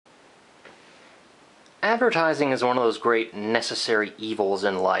Advertising is one of those great necessary evils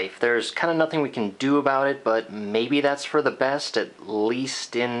in life. There's kind of nothing we can do about it, but maybe that's for the best, at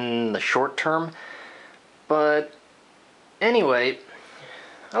least in the short term. But anyway,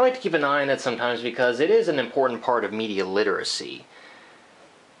 I like to keep an eye on it sometimes because it is an important part of media literacy.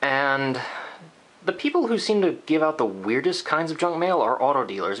 And the people who seem to give out the weirdest kinds of junk mail are auto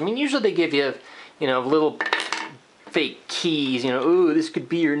dealers. I mean, usually they give you, little fake keys, oh, this could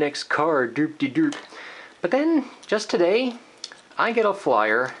be your next car, derp-de-derp. But then, just today, I get a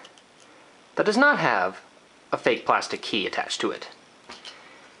flyer that does not have a fake plastic key attached to it.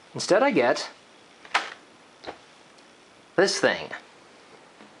 Instead, I get this thing.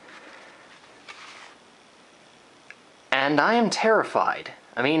 And I am terrified.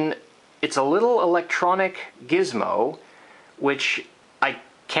 I mean, it's a little electronic gizmo, which I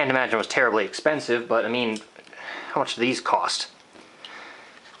can't imagine was terribly expensive, but I mean, how much do these cost?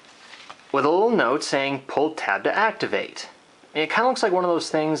 With a little note saying pull tab to activate. It kind of looks like one of those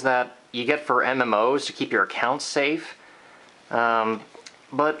things that you get for MMOs to keep your accounts safe.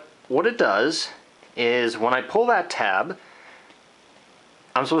 But what it does is when I pull that tab,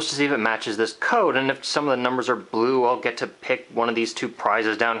 I'm supposed to see if it matches this code, and if some of the numbers are blue, I'll get to pick one of these two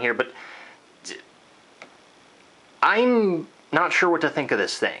prizes down here, but I'm not sure what to think of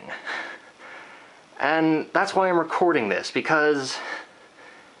this thing. And that's why I'm recording this, because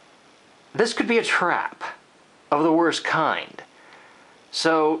this could be a trap of the worst kind.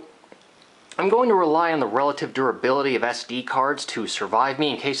 So I'm going to rely on the relative durability of SD cards to survive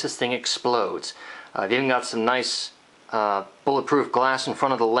me in case this thing explodes. I've even got some nice bulletproof glass in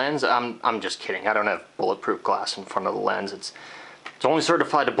front of the lens. I'm just kidding. I don't have bulletproof glass in front of the lens. It's only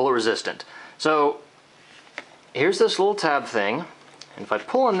certified to bullet resistant. So here's this little tab thing, and if I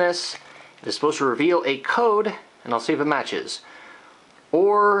pull on this, it is supposed to reveal a code, and I'll see if it matches.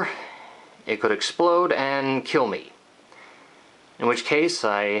 Or it could explode and kill me. In which case,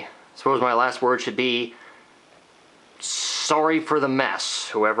 I suppose my last word should be, sorry for the mess,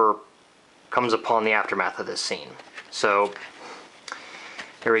 whoever comes upon the aftermath of this scene. So,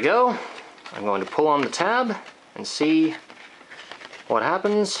 here we go. I'm going to pull on the tab and see what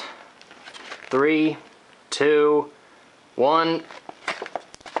happens. 3, 2, 1.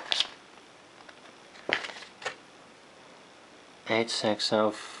 Eight, 6,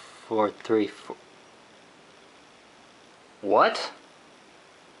 0, 4, 3, 4. What?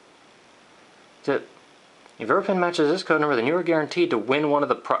 If your pin matches this code number, then you are guaranteed to win one of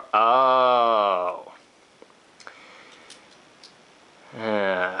the Oh.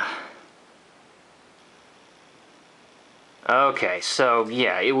 Okay, so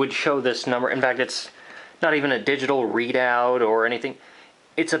yeah, it would show this number. In fact, it's not even a digital readout or anything.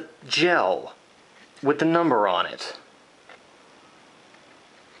 It's a gel with the number on it.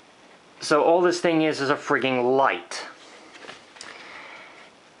 So all this thing is a frigging light.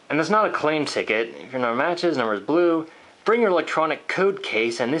 And that's not a claim ticket. If your number matches, number is blue, bring your electronic code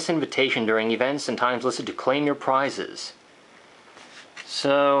case and this invitation during events and times listed to claim your prizes.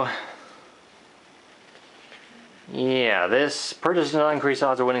 So, yeah, this purchase does not increase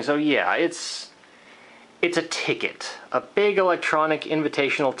odds of winning. So yeah, it's a ticket. A big electronic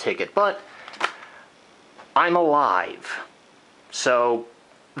invitational ticket. But I'm alive. So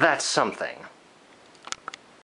that's something.